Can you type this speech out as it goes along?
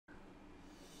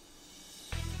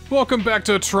Welcome back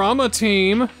to Trauma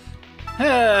Team.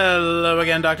 Hello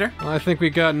again, Doctor. I think we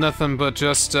got nothing but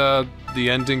just the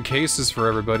ending cases for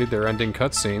everybody, their ending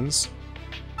cutscenes.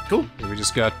 Cool. We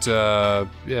just got,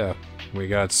 yeah, we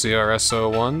got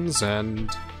CRS-01s and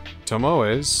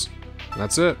Tomoe's.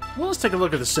 That's it. Well, let's take a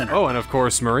look at the center. Oh, and of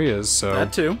course Maria's, so...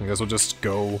 That too. I guess we'll just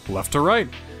go left to right.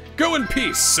 Go in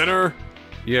peace, sinner!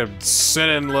 You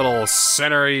sinning little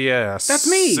sinner, yes. That's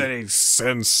me! Sinning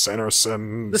sin, sinner,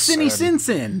 sin. The Sinny Sin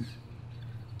Sin.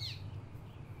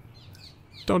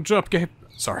 Don't jump, Gabe.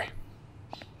 Sorry.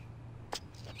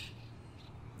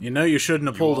 You know you shouldn't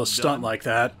have pulled a stunt like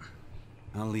that.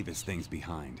 I'll leave his things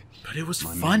behind. But it was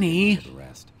My men funny. can handle the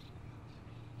rest.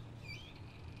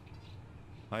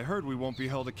 I heard we won't be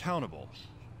held accountable.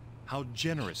 How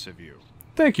generous of you.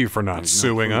 Thank you for not There's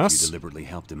suing no proof us. You deliberately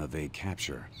helped him evade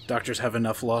capture. Doctors have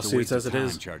enough lawsuits waste of as it time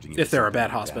is. charging you If with they're a something bad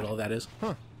like hospital, that is.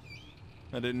 Huh.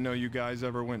 I didn't know you guys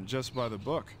ever went just by the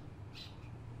book.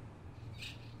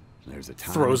 There's a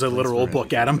time Throws a and place literal for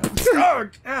book at him.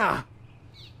 everything.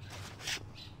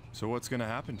 So what's gonna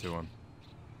happen to him?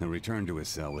 He'll return to his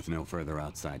cell with no further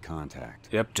outside contact.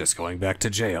 Yep, just going back to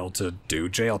jail to do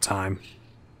jail time.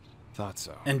 Thought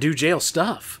so. And do jail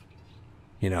stuff.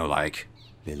 You know, like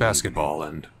Believe basketball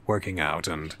and working out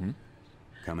and...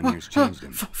 Coming here's changed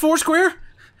him. Foursquare?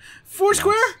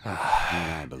 Foursquare?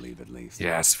 I believe, at least.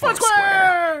 Yes,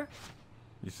 Foursquare!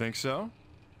 You think so?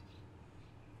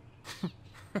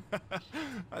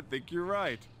 I think you're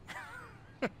right.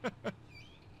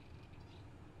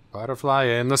 Butterfly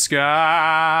in the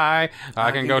sky,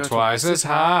 I can go twice as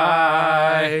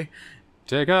high.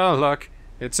 Take a look,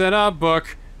 it's in a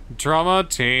book. Trauma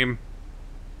Team.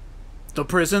 The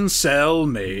prison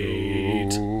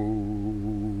cellmate.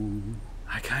 Ooh.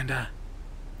 I kinda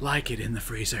like it in the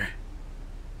freezer.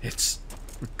 It's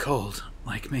cold,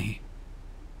 like me.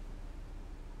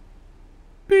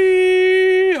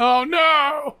 Bee! Oh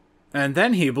no! And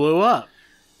then he blew up.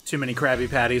 Too many Krabby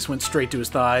Patties went straight to his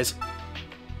thighs.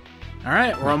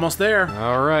 Alright, we're almost there.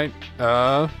 Alright,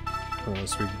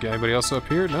 unless we get anybody else up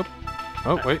here? Nope.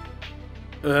 Oh, wait.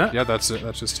 Yeah, that's it.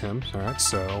 That's just him. Alright,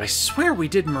 so... I swear we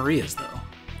did Maria's, though.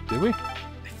 Did we?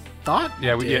 Thought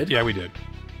Yeah, we did. Yeah, we did.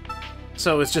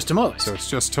 So it's just Tomoe's. So it's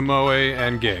just Tomoe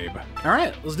and Gabe.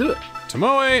 Alright, let's do it.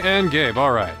 Tomoe and Gabe,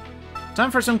 alright.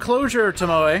 Time for some closure,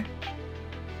 Tomoe.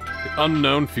 The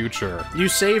unknown future. You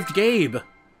saved Gabe.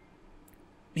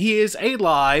 He is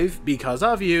alive because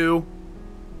of you.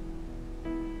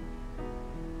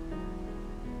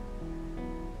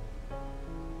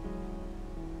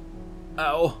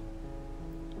 Oh.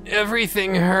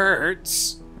 Everything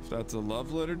hurts. If that's a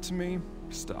love letter to me,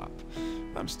 stop.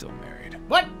 I'm still married.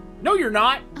 What? No, you're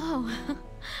not. Oh,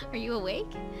 are you awake?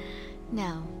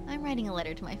 No, I'm writing a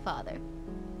letter to my father.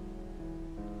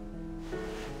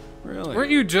 Really? Weren't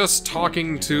you just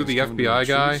talking to the Telling me FBI the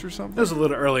guy? truth or something? It was a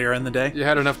little earlier in the day. You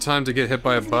had enough time to get hit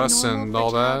by a Isn't it bus normal and for a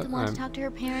all child that? to want to and- talk to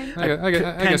her parent? I Penned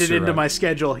guess it you're into right. my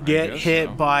schedule. Get guess hit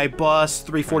so. by bus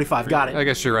 3:45. Got it. I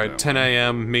guess you're right. 10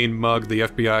 a.m. mean mug the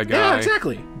FBI guy. Yeah,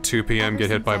 exactly. 2 p.m. get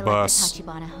hit by Ever since I left bus. the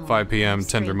Tachibana home, 5 p.m. I've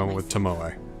tender strayed moment with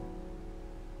myself. Tomoe.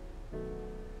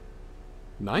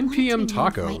 9 Want p.m. to be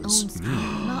known for my own tacos. speed,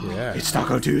 not my- Yeah. It's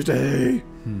Taco Tuesday.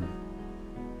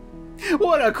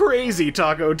 What a crazy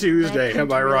Taco But I've Tuesday, come am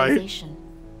to I right? realization,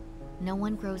 no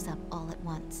one grows up all at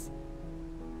once.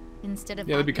 Instead of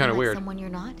Yeah, that'd be acting kinda like weird. someone you're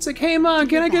not, It's like, hey mom,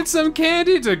 can I get some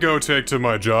candy to go take to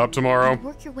my job tomorrow? you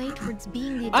work your way towards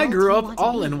being the I adult grew you up want to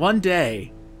all be. in one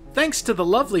day, thanks to the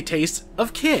lovely taste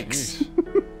of Kix.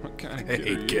 What kind of I kid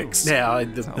hate are you? Kix. Yeah,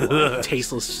 the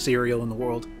tasteless cereal in the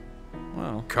world.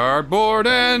 Well, Cardboard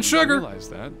and I sugar. realize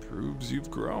that proves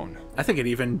you've grown. I think it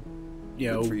even,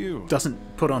 Good for you. doesn't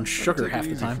put on sugar Take it half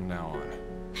the easy time. From now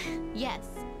on. Yes.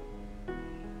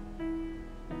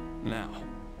 Now,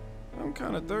 I'm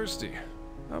kind of thirsty.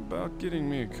 How about getting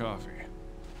me a coffee?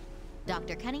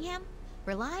 Dr. Cunningham,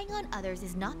 relying on others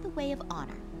is not the way of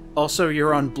honor. Also,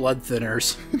 you're on blood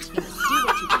thinners, You must do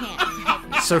what you can to help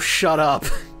yourself. so shut up.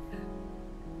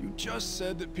 You just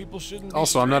said that people shouldn't.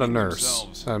 Also, be I'm not a straining nurse.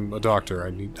 themselves. I'm a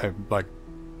doctor.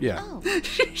 Yeah. Oh,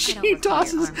 She require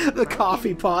tosses arms the broken.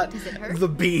 coffee pot, Does it hurt? the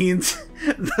beans,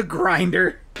 the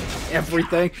grinder,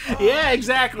 everything. Yeah,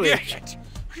 exactly. Are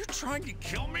you trying to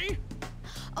kill me?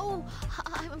 oh,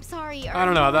 I'm sorry. I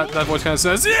don't know. That voice kind of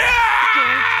says,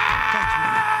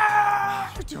 yeah!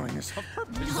 You're doing this on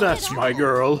purpose. That's my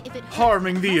girl,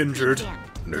 harming the injured.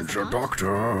 Ninja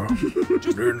Doctor.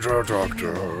 Ninja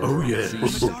Doctor. Oh yeah.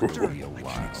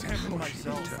 Examine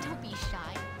myself. Don't be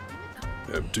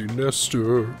shy. Empty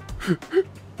nester.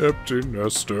 Empty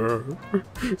nester.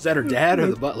 Is that her dad or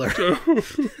the butler?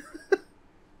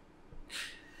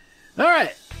 All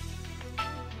right,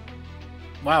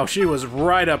 Wow, she was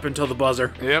right up until the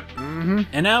buzzer. Yep. Mm-hmm.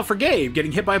 And now for Gabe,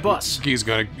 getting hit by a bus. He's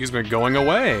been going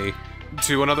away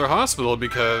to another hospital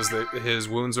because his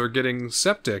wounds are getting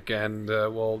septic, and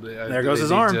there goes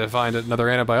his need arm. to find another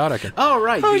antibiotic. Oh,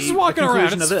 right. Oh, he's just walking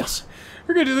around. Of this.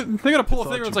 We're gonna do. They're gonna pull a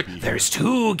finger. It's like there's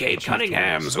 2 Gabe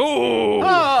Cunninghams. Oh,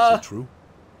 Ah! Is it true?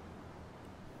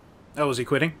 Oh, was he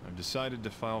quitting? I've decided to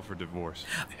file for divorce.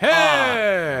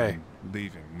 hey! I'm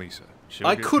leaving Lisa. She'll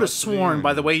I get could have custody sworn and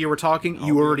by the way you were talking, I'll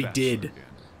you be a already bachelor did. again.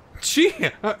 Gee.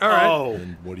 All right. Oh,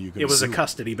 And what are you gonna it was a do?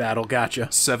 custody battle.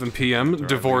 Gotcha. 7 p.m.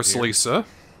 Divorce here. Lisa.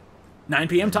 9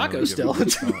 p.m. tacos still.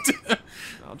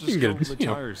 I'll just can go get it, you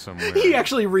know. retire somewhere. He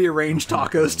actually rearranged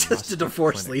tacos just to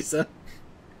divorce Lisa.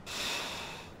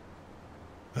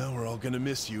 Well, we're all gonna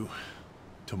miss you.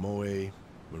 Tomoe,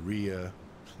 Maria,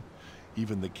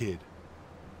 even the kid.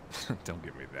 Don't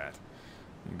give me that.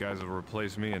 You guys will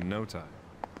replace me in no time.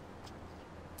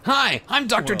 Hi, I'm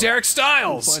Dr. Derek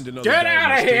Stiles. Find another Get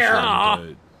outta here!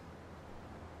 diagnostician,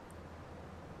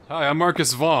 Hi, I'm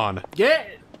Marcus Vaughn. Yeah.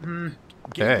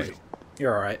 Hey.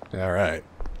 You're all right. All right.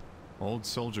 Old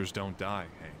soldiers don't die,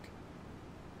 Hank.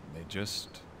 They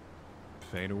just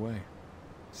fade away.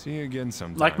 See you again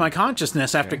sometime. Like my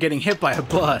consciousness after Okay. getting hit by a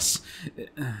bus.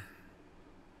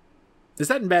 Is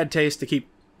that in bad taste to keep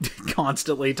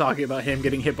constantly talking about him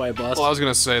getting hit by a bus? Well, I was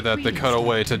gonna say that they cut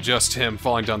away to just him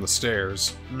falling down the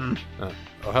stairs. Oh,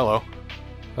 hello.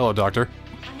 Hello, Doctor.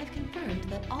 I have confirmed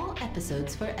that all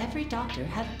episodes for every doctor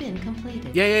have been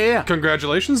completed. Yeah.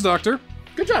 Congratulations, Doctor.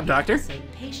 Good job, Doctor. So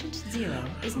Patient Zero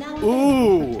is now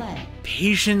Ooh. available for play.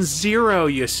 Patient Zero,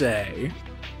 you say?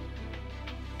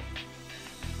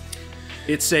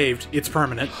 It's saved. It's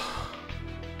permanent.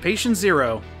 Patient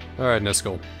Zero. All right,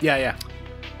 Niskel. Yeah.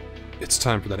 It's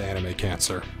time for that anime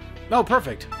cancer. Oh,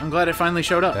 perfect. I'm glad it finally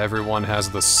showed up. Everyone has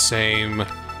the same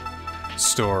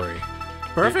story.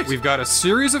 Perfect. We've got a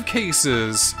series of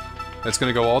cases that's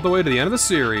going to go all the way to the end of the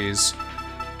series.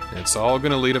 And it's all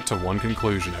going to lead up to one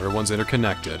conclusion. Everyone's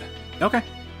interconnected. Okay.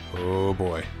 Oh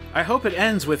boy. I hope it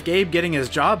ends with Gabe getting his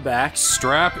job back.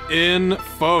 Strap in,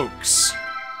 folks.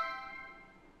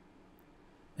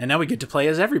 And now we get to play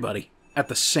as everybody at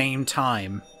the same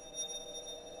time.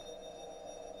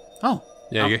 Oh.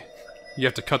 Yeah, you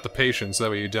have to cut the patience, that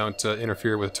way you don't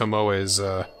interfere with Tomoe's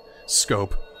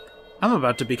scope. I'm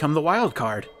about to become the wild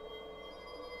card.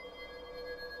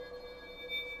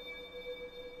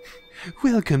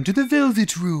 Welcome to the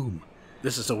Velvet Room.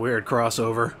 This is a weird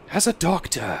crossover. As a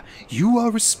doctor, you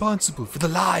are responsible for the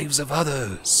lives of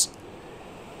others.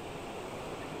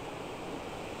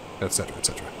 Etc.,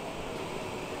 etc.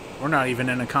 We're not even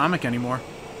in a comic anymore.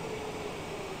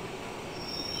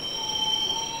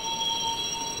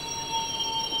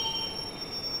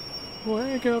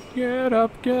 Wake up, get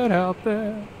out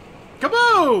there.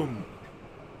 Kaboom!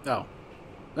 Oh.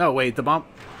 Oh, wait, the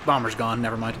bomber's gone.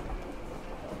 Never mind.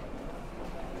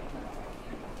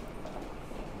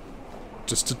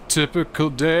 Just a typical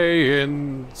day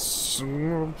in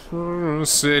some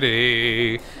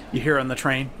city. You hear on the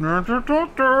train. A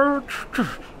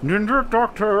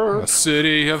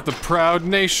city of the proud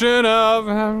nation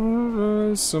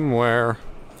of somewhere.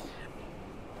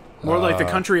 More like the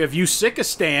country of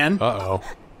Usikistan. Uh-oh.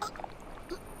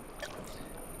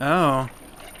 Oh.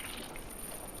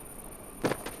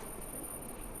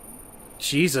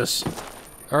 Jesus.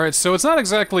 Alright, so it's not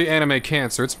exactly anime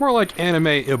cancer, it's more like anime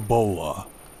Ebola.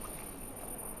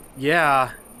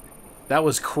 Yeah. That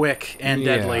was quick and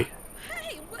Yeah. deadly.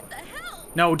 Hey, what the hell?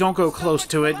 No, don't go close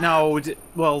to it. No,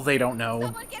 well, they don't know.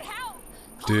 Someone get help!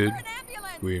 Did Call for an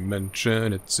ambulance! we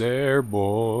mention it's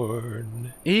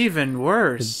airborne? Even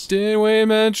worse. Did we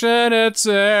mention it's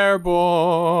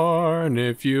airborne?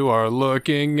 If you are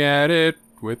looking at it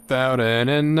without an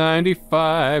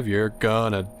N95, you're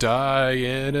gonna die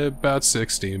in about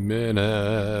 60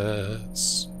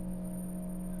 minutes.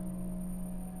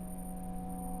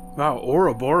 Wow,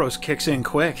 Ouroboros kicks in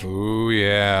quick. Ooh,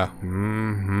 yeah.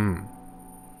 Mm-hmm.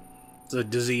 It's a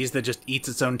disease that just eats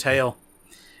its own tail.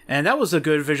 And that was a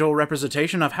good visual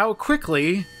representation of how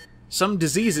quickly some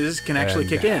diseases can actually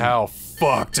kick in. How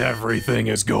fucked everything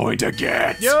is going to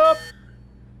get. Yup!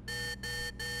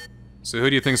 So who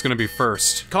do you think's gonna be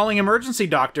first? Calling emergency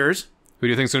doctors. Who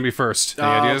do you think's gonna be first? Any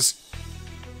ideas?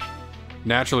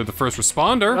 Naturally, the first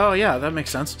responder. Oh, yeah, that makes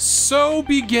sense. So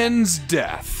begins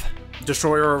death.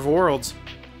 Destroyer of worlds.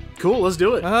 Cool, let's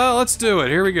do it. Let's do it.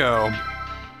 Here we go.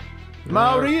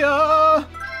 Maria!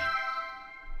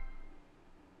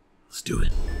 Let's do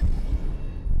it.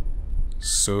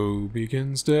 So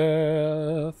begins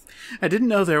death. I didn't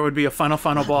know there would be a final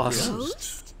boss.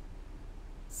 Ghost?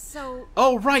 So...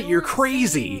 Oh, right, you're saying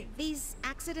crazy. These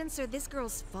accidents are this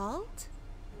girl's fault?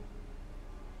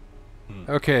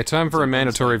 Okay, time for a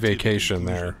mandatory scientific vacation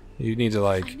conclusion. there. You need to,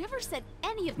 I like... never said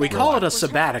any of that. We call it a was her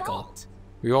sabbatical. fault.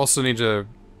 You also need to...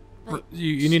 But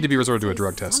You need to be she resorted to a did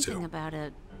drug say test, something too. about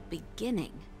a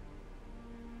beginning.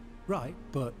 Right,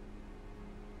 but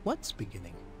what's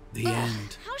beginning? The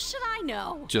end. How should I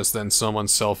know? Just then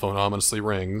someone's cell phone ominously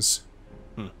rings.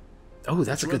 Oh,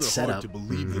 that's a good Rather setup. hard to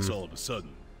believe this all of a sudden.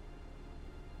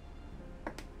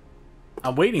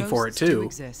 I'm waiting for it Ghosts do too.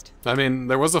 exist. I mean,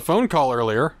 there was a phone call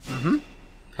earlier.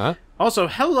 Huh? Also,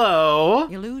 hello.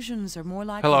 Illusions are more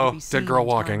likely Hello, to be dead seen girl in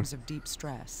walking. times of deep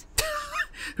stress.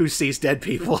 Who sees dead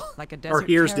people? Like a Or desert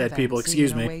hears dead caravan people, seeing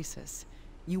excuse an me. oasis.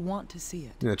 You want to see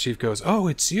it. And the chief goes, "Oh,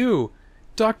 it's you,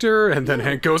 Doctor." And then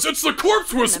Hank goes, "It's the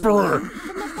Corpse Whisperer!"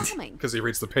 From the bombing. Because he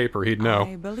reads the paper, he'd I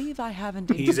know. believe I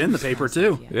haven't. He's in the introduced paper,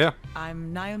 myself too. yet. Yeah.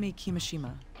 I'm Naomi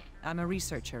Kimishima. I'm a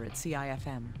researcher at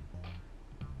CIFM.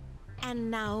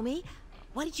 And Naomi,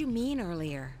 what did you mean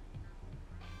earlier?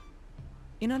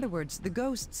 In other words, the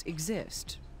ghosts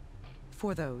exist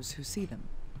for those who see them.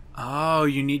 Oh,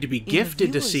 you need to be In the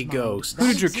gifted to viewer's see mind, ghosts. Who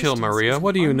did you kill, existence Maria? is an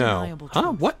What do you know? undeniable Huh?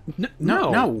 truth. What?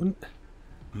 No.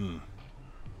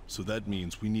 So that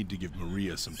means we need to give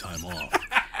Maria some time off.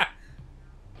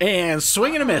 And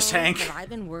swing and a miss, Hank. Have I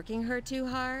been working her too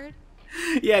hard?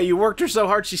 Yeah, you worked her so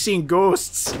hard she's seeing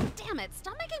ghosts. Damn it!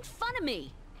 Stop making fun of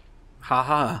me.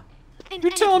 Haha.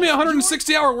 You're telling me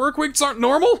 160-hour work weeks aren't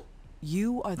normal?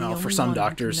 You are the No, only for some one who can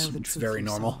doctors, know the it's truth very you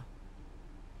normal. saw.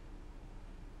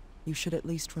 You should at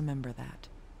least remember that.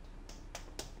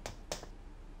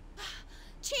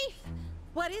 Chief,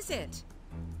 what is it?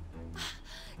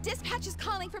 Dispatch is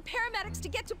calling for paramedics to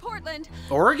get to Portland.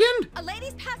 Oregon? A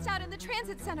lady's passed out in the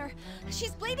transit center.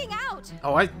 She's bleeding out.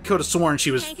 Oh, I could have sworn she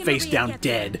was Hank and face Maria down get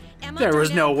there. dead. Emma, There was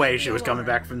no Darnell, way put she the was coming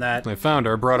alarm. back from that. They found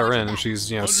her, brought her in, and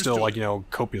she's, you know, still, Understood. like, you know,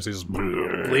 copiously just...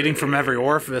 Bleeding from every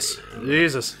orifice.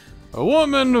 Jesus. A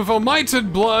woman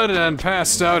vomited blood and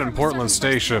passed out in Portland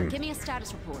Station. Give me a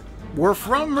status report. We're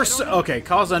from Okay,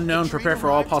 cause unknown, prepare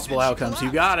for all possible outcomes.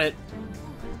 You got it.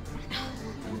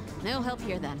 No help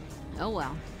here then. Oh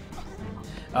well.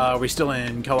 Are we still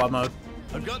in co-op mode?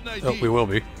 I've got an ID. Oh, we will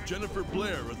be. Jennifer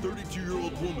Blair, a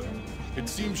 32-year-old woman. It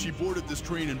seems she boarded this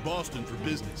train in Boston for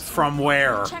business. From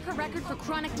where? Check her record for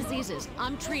chronic diseases.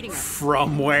 I'm treating her.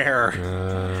 From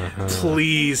where?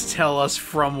 Please tell us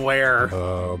from where.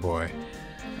 Oh, boy.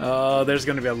 Oh, there's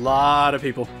gonna be a lot of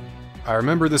people. I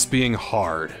remember this being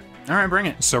hard. Alright, bring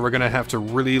it. So we're gonna have to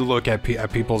really look at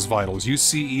people's vitals. You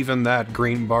see even that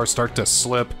green bar start to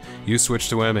slip, you switch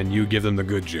to him and you give them the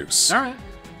good juice. Alright.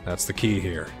 That's the key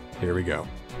here. Here we go.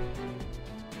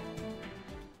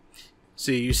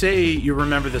 See, you say you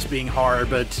remember this being hard,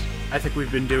 but I think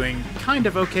we've been doing kind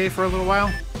of okay for a little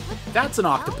while. That's an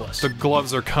octopus. The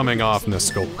gloves are coming off,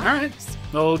 Niskel. Alright.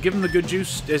 Well, give him the good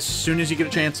juice as soon as you get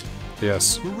a chance.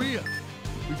 Yes. Maria,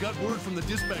 we've got word from the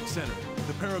dispatch center.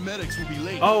 The paramedics will be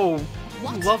late. Oh,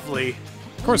 What? lovely.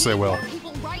 Of course they will. More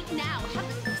people right now.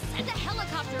 Have them send a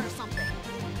helicopter or something.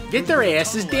 Get their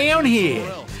asses down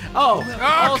here. Oh,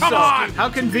 also, come on! how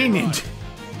convenient.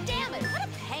 Damn it! What a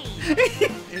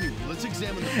pain. Anyway, let's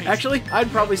examine the patient. Actually, I'd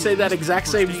probably say that exact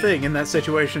same thing in that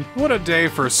situation. What a day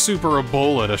for Super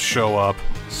Ebola to show up.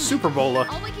 Super Bola.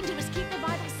 All we can do is keep the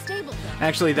vitals stable. Though.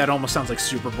 Actually, that almost sounds like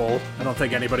Super Bowl. I don't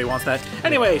think anybody wants that.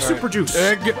 Anyway, Super Juice.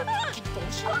 Egg.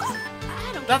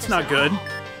 I don't That's get not this at good. all.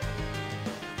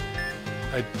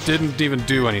 I didn't even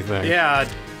do anything. Yeah,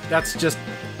 that's just...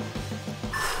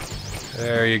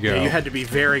 There you go. Yeah, you had to be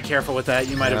very careful with that.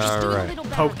 You might have just... All Do a right. little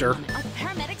better Poked her. for them. Are the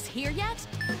paramedics here yet?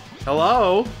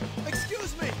 Hello?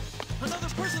 Excuse me! Another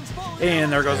person's falling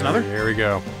And there goes another. Here we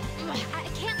go. Ugh, I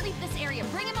can't leave this area.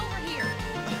 Bring him over here.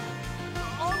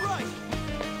 All right!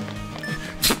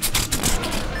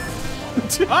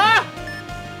 Ah!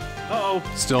 Uh-oh.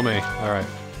 Still me. All right.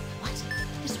 What?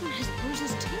 This one has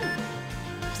bruises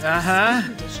too. Uh-huh.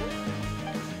 Condition?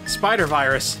 Spider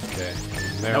virus. Okay.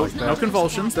 There No, like that. no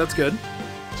convulsions. That's good.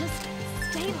 Just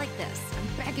stay like this.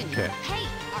 I'm begging you. Okay. Hey,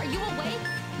 are you awake?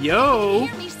 Yo!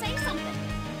 Hear me say something.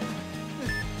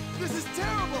 This is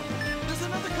terrible! There's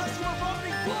another customer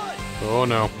vomiting blood! Oh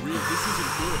no. Maria, this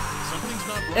isn't good. Something's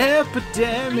not right.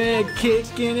 Epidemic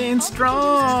kicking in All we can do is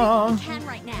strong. treat what we can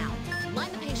right now.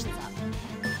 Line the patients up.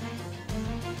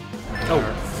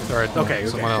 Oh, All right. Okay,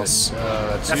 Someone okay, else.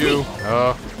 That's That's you. me.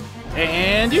 Oh,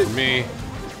 and you. me.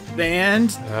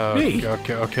 And me.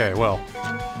 Okay. Well,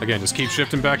 again, just keep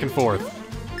shifting back and forth.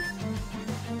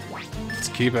 Let's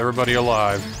keep everybody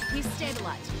alive. He's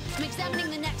stabilized. I'm examining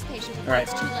the next patient before All right.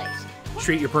 it's too late.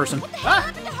 Treat your person. What the hell Ah!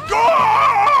 happened to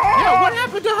her? Yeah, what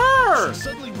happened to her? She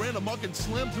suddenly ran amok and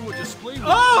slammed through a display window.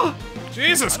 Oh!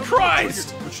 Jesus I don't know what Christ!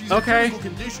 triggered, but she's Okay. in critical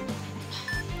condition.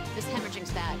 This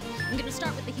hemorrhaging's bad. I'm gonna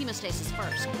start with the hemostasis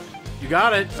first. You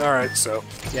got it. Alright, so.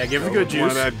 Yeah, give it the good juice. One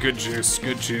of that good juice,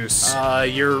 good juice.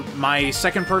 My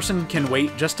second person can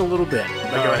wait just a little bit.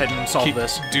 But go ahead and solve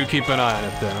this. Do keep an eye on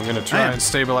it then. I'm gonna try and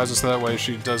stabilize it so that way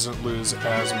she doesn't lose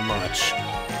as much.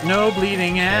 No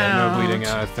bleeding out. Yeah, no bleeding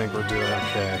out. I think we're doing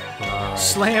okay. Alright.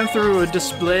 Slam through a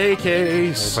display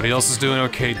case. Everybody else is doing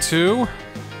okay too.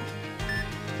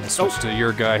 Let's switch to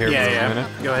your guy here for a minute.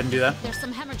 Go ahead and do that. There's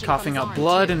some hemorrhaging Coughing from his up arm,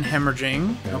 blood too. and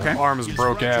hemorrhaging. Yeah, Okay. Arm is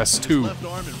broke ass too.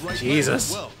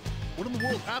 Jesus. What in the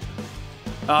world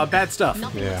happened? Bad stuff.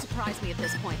 Nothing Yeah. would surprise me at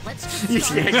this point. Let's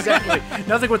just Yeah, exactly.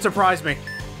 Nothing would surprise me.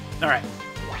 Alright.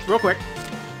 Real quick.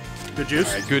 Good juice.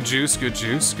 Alright, good juice, good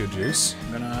juice, good juice.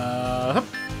 I'm gonna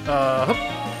hup.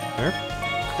 There.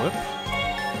 Clip.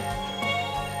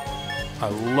 I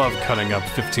love cutting up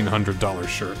 $1,500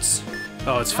 shirts.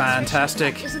 Oh, it's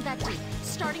fantastic. Isn't that deep?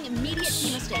 Starting immediate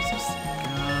hemostasis.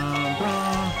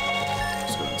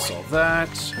 Just go ahead and solve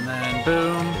that. And then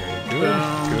boom. Good,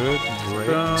 Boom. good, great.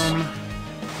 Boom.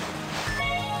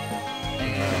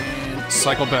 And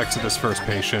Cycle back to this first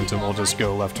patient and we'll just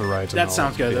go left to right. that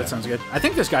sounds good. That sounds good. I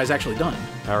think this guy's actually done.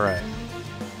 Alright.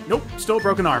 Nope, still a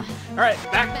broken arm. Alright,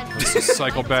 back. Let's just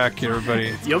cycle back,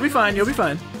 everybody. You'll be fine, you'll be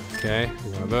fine. Okay,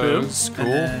 one of Boom. those. Cool.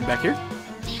 And then back here.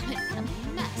 Damn it, I'm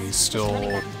a mess. He's still Running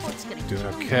back and forth's getting doing too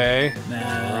okay.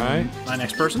 Then Alright. my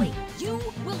next person. Wait, you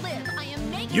will live. I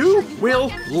am making You sure will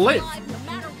walk out live. alive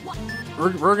no matter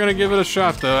what. We're gonna give it a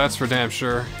shot though, that's for damn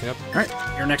sure. Yep. Alright,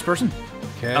 your next person.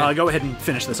 Okay. Go ahead and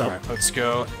finish this up. Alright, let's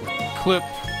go. Clip.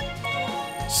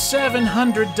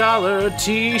 $700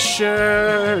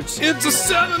 t-shirt. It's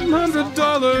a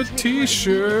 $700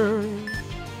 t-shirt.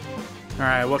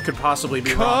 Alright, what could possibly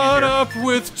be Cut wrong in here? up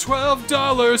with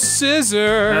 $12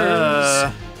 scissors.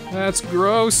 Uh, That's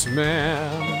gross,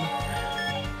 man.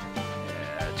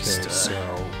 Yeah, just, Okay,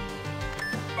 so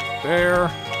there,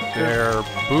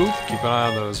 boop. Keep an eye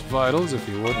on those vitals if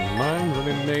you wouldn't mind,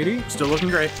 really, matey. still looking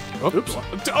great. Oops.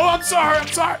 Oh, I'm sorry.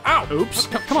 Ow. Oops.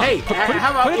 Come on. Hey,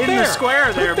 how about put it in the there. square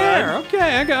Put there, it there. bud?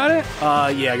 Okay, I got it.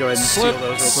 Yeah, go ahead and Slip, seal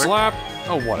those real quick. slap.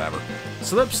 Oh, whatever.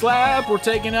 Slip, slap, we're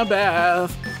taking a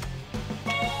bath.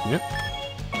 Yep.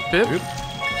 Bip. Good.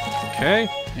 Okay.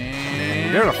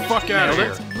 And Get the fuck out of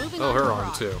nailed here. Moving Oh, on her to arm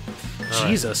Rob. too.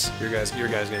 Jesus. You guys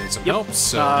gonna need some Yep. help.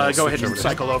 So Go switch ahead and over to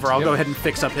cycle him. over. I'll Yep. go ahead and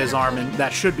fix up his arm, and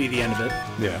that should be the end of it.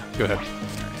 Yeah. Go ahead.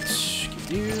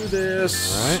 Do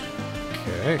this. All right.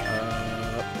 Okay.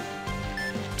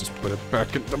 Just put it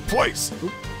back into place.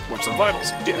 Oop. Watch the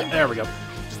vitals. Yeah. There we go.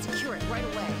 Secure it right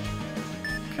away.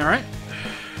 All right.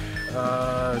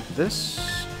 This.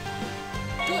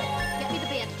 Good. Get me the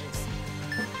bandages.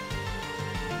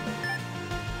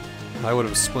 I would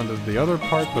have splinted the other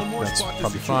part, but that's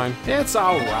probably fine. It's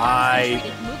all right.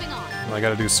 Concentrated. Moving on. I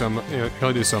gotta do so much.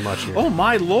 He'll do so much here. Oh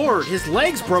my lord, his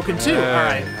leg's broken too. All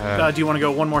right. Do you want to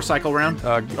go one more cycle round,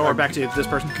 or back to this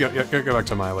person? Go back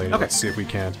to my lady. Okay. Let's see if we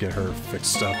can't get her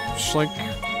fixed up. Shlink.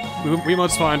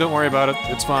 Remote's fine. Don't worry about it.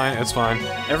 It's fine. It's fine.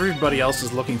 Everybody else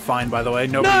is looking fine, by the way.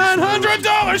 Nobody's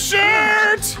 $900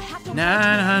 shirt.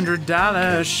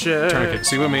 $900 shirt. Tourniquet.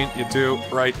 See what I mean? You do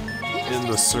right in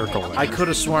the circle. There. I could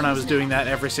have sworn I was doing that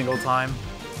every single time.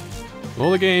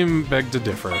 Well, the game begged to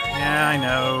differ. Yeah, I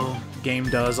know. Game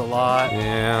does a lot.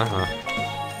 Yeah.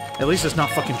 At least it's not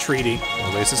fucking treaty.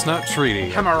 At least it's not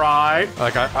treaty. Am I right?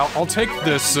 Like I'll take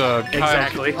this.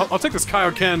 Exactly. I'll take this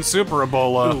Kaioken Super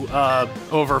Ebola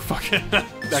over fucking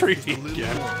treaty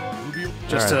again.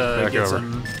 Just Alright, to back get over.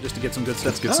 some good stuff.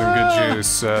 Let's get some good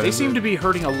juice. They seem to be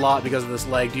hurting a lot because of this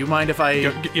leg. Do you mind if I?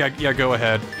 Yeah, go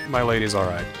ahead. My lady's all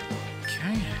right.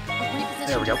 Okay. Reposition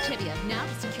There we go. his tibia. Now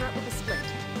to secure it with a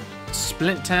splint.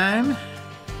 Splint time,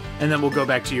 and then we'll go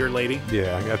back to your lady.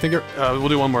 Yeah, I think we'll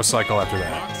do one more cycle after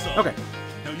that, Okay.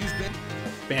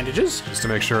 Bandages. just to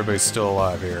make sure everybody's still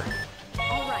alive here.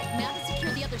 All right. Now to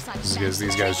secure the other side. of the Because fence.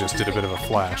 these guys just did a bit of a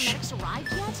flash. Paramedics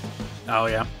arrived yet? Oh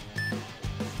yeah.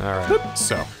 All right,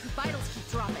 so Vitals keep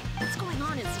dropping. What's going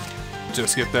on inside her?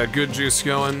 just get that good juice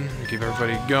going. Keep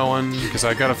everybody going, because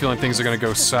I got a feeling things are gonna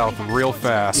go south real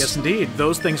fast. Yes, indeed.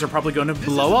 Those things are probably going to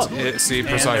blow up. See, And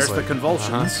precisely. there's the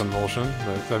convulsions. Convulsion.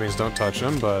 That means don't touch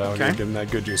them, but I would Okay. give them that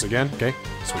good juice again. Okay,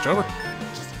 switch over.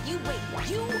 Just you wait.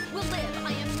 You will live.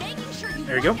 I am making sure you.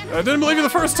 There you go. walk out I didn't believe you the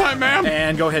first time, ma'am!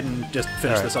 And go ahead and just finish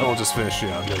Alright, this up. we'll just finish,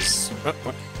 yeah, because...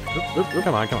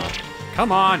 Come on.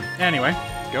 Come on! Anyway.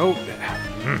 Go.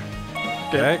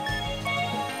 Okay.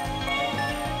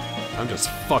 I'm just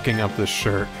fucking up this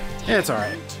shirt. It's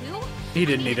alright. Two. He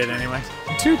didn't need it anyway.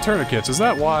 2 tourniquets, is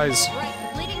that wise?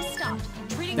 Right. Bleeding stopped.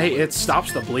 Treating. Hey, it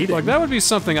stops the bleeding. Like, that would be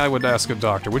something I would ask a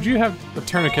doctor. Would you have a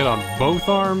tourniquet on both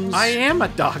arms? I am a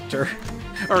doctor.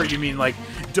 Or you mean like,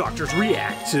 doctors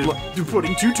react to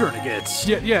putting 2 tourniquets.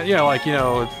 Yeah, like, you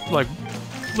know, like,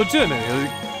 legitimately,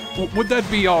 would that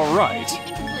be alright?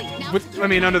 I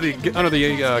mean, under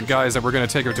the guise that we're gonna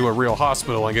take her to a real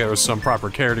hospital and get her some proper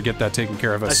care to get that taken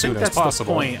care of as soon as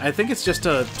possible. I think that's the point. I think it's just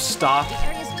to stop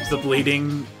the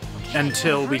bleeding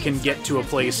until we can get to a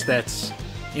place that's,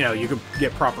 you know, you can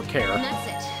get proper care. And that's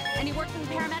it. Any word from the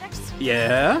paramedics?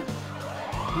 Yeah.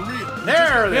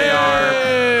 There they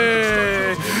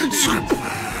are.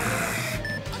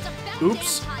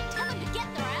 Oops. Tell them to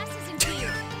get their asses in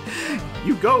here.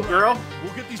 You go, girl.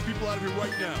 We'll get these people out of here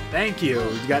right now. Thank you.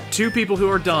 You got 2 people who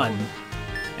are done,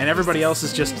 and everybody else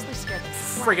is just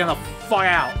freaking the fuck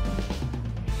out.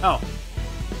 Oh.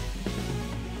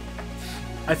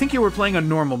 I think you were playing on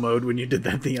normal mode when you did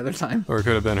that the other time. Or it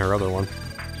could have been her other one.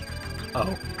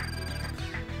 Oh.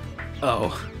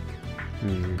 Oh.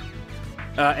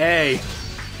 A.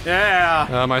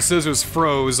 Yeah. My scissors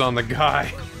froze on the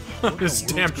guy. His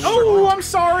damn shirt. Oh, I'm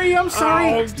sorry. Oh,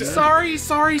 sorry.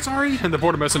 And the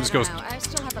border messenger just goes, I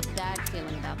still have a bad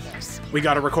feeling about this. We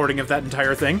got a recording of that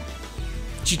entire thing.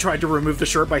 She tried to remove the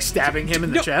shirt by stabbing him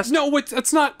in the chest. No, wait,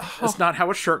 that's not... That's not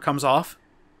how a shirt comes off.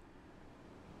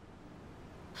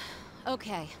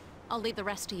 Okay, I'll leave the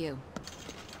rest to you.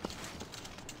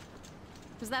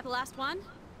 Was that the last one?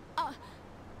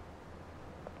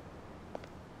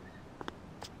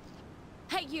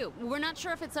 Hey, you. We're not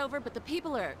sure if it's over, but the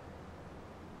people are...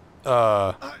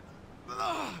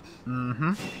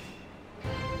 Mm-hmm.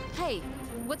 Hey,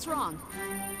 what's wrong?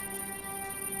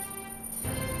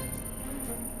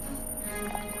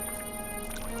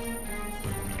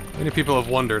 Many people have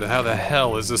wondered how the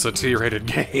hell is this a T-rated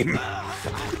game?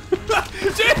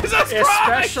 Jesus Christ!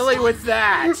 Especially with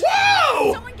that.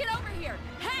 Whoa! Someone get over here!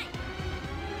 Hey!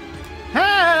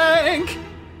 Hank!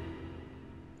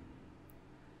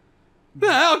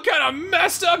 The hell kind of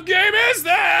messed up game is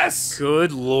this?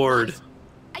 Good lord.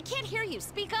 I can't hear you.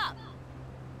 Speak up.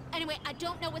 Anyway, I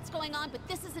don't know what's going on, but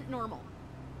this isn't normal.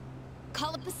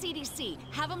 Call up the CDC.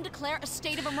 Have them declare a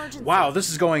state of emergency. Wow,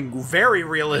 this is going very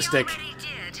realistic.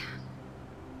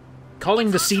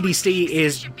 Calling the CDC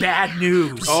is bad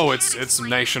news. Oh, it's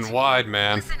nationwide,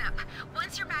 man. Listen up.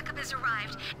 Once your backup has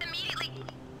arrived, immediately...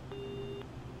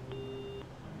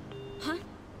 Huh?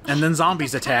 And then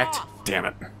zombies attacked. Damn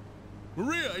it.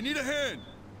 Maria, I need a hand.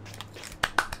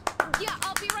 Yeah,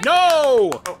 I'll be right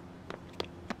No!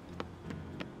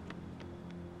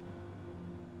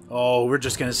 Oh, we're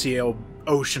just gonna see an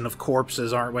ocean of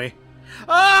corpses, aren't we?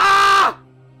 Ah!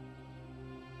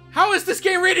 How is this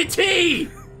game rated T?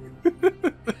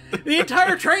 The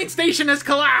entire train station has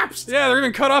collapsed! Yeah, they're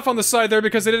even cut off on the side there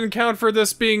because they didn't count for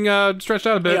this being stretched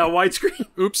out a bit. Yeah, widescreen.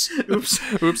 Oops.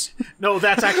 Oops. Oops. No,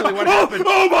 that's actually what happened.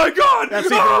 Oh my god!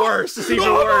 That's even worse. It's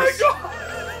even worse. My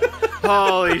god!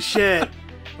 Holy shit.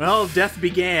 Well, death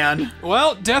began.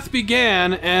 Well, death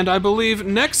began, and I believe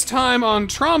next time on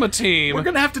Trauma Team... We're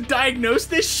gonna have to diagnose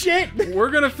this shit? We're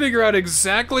gonna figure out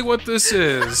exactly what this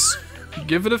is.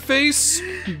 Give it a face,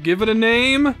 give it a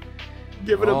name...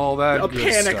 Give it all that a good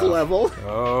panic stuff. level.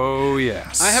 Oh,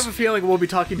 yes. I have a feeling we'll be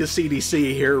talking to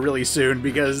CDC here really soon,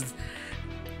 because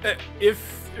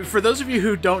for those of you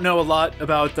who don't know a lot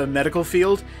about the medical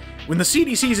field, when the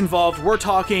CDC's involved, we're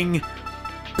talking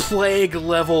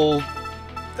plague-level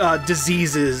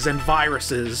diseases and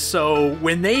viruses, so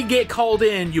when they get called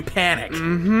in, you panic.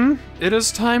 Mm-hmm. It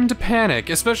is time to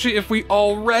panic, especially if we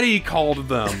already called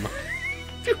them.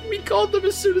 We called them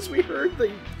as soon as we heard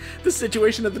the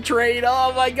situation of the train.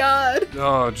 Oh my god.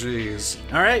 Oh, jeez.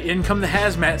 Alright, in come the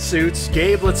hazmat suits.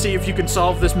 Gabe, let's see if you can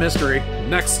solve this mystery.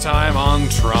 Next time on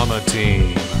Trauma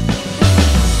Team.